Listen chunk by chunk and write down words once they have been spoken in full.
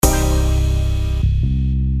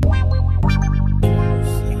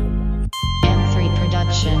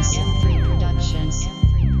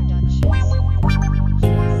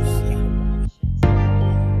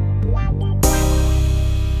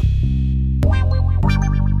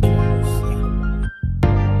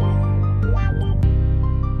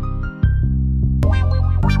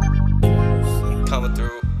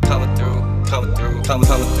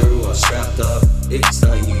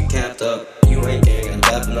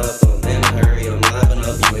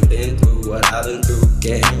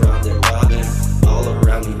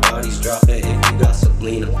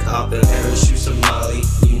lean, I'm copping. Parachute some Molly,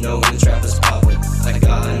 you know when the trap is popping. I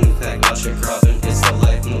got a new pack, now shit cropping. It's the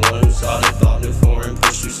life, I'm the one who started. Bought new foreign,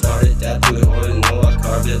 push you started. That to it, or you know I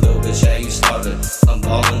carved it. Little bitch, yeah, you starving. I'm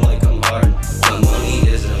ballin' like I'm hard. My money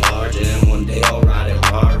isn't large, and one day I'll ride in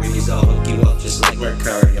Rari's. I'll hook you up just like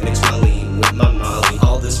Mercari. I mix my lean with my Molly.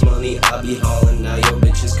 All this money I be haulin', now your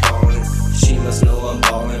bitch is calling. She must know I'm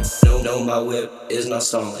ballin'. No, my whip is not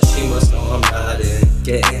stalling. She must know I'm riding.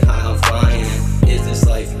 Getting high, I'm flying. Is this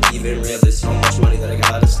life even real? There's so much money that I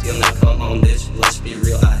gotta steal. Now come on, bitch, let's be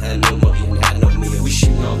real. I had no money and had no meal. We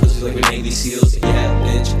shooting on pussies like we're Navy SEALs. Yeah,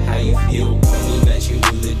 bitch, how you feel? When we met, you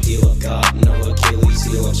knew the deal. I've got no Achilles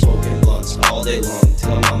heel. I'm smoking blunts all day long.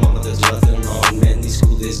 Tell my mama there's nothing wrong. Man, these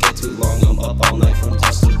school days get too long. I'm up all night from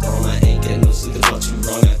dusk till dawn. I ain't getting no sleep, it's not too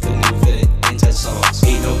wrong. I couldn't even fit it into songs.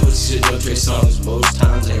 Ain't no pussy shit, no Dre songs. Most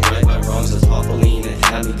times I ain't right my wrongs. That's awful lean, it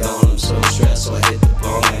had me gone. I'm so stressed, so I hit the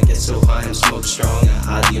bong. I get so high, I'm smoke strong.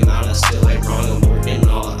 I hide the amount, I still ain't wrong. I'm working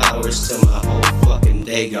all hours till my whole fucking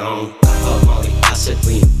day gone. I thought Molly, I said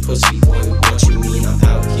lean. Pussy boy, what you mean? I'm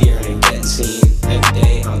out here, ain't getting seen. Every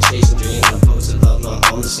day I'm chasing dreams. I'm posted up,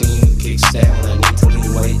 not on the scene. The kicks down, I need to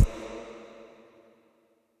lean weight.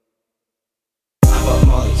 I bought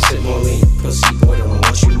Molly, sit more lean. Pussy boy, don't know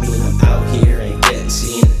what you mean. I'm out here, ain't getting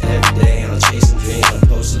seen. Every day I'm chasing dreams. I'm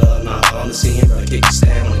posted up, not on the scene. But I kicks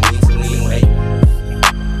down, I need to lean weight.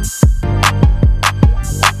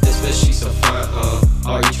 This bitch, she so fine,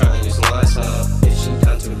 are you trying to use lies, If she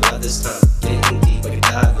down to ride this time, getting deep like a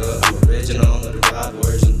diver. I'm original, no derived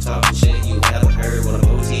words. I'm talking shit you haven't heard. When I'm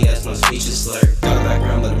OTS, my speech is slurred. Got a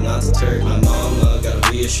background, but I'm not deterred. My mama got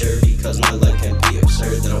to reassure, because my life can be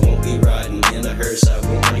absurd. That I won't be riding in a hearse. I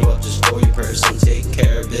won't run you up just for your purse. I'm taking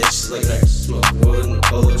care of bitches like nurse. Smoke wood in a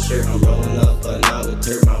polo shirt. I'm rolling up, but not with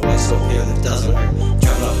dirt. My wife's so pure that doesn't hurt.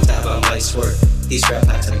 Dropping off a tab, I might swerve. These rap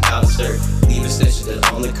packs I gotta serve. Leave a snitch that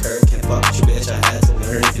on the curb. Can't fuck with you, bitch, I had to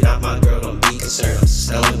learn. If you're not my girl, don't be concerned. I'm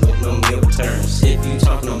selling with no meal returns. If you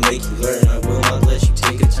talk, I'll make you learn. I will not let you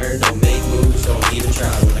take a turn. Don't make moves, don't even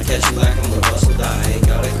try. When I catch you back, I'm gonna bust or die. I ain't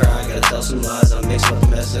gotta cry, gotta tell some lies. I mix up the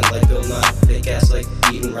mess in like Bill Nye. Fake ass like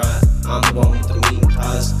eating rye. I'm the one with the meat and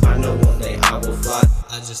pies. I know one day I will fly.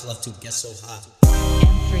 I just love to get so high.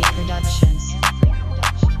 M3Productionz.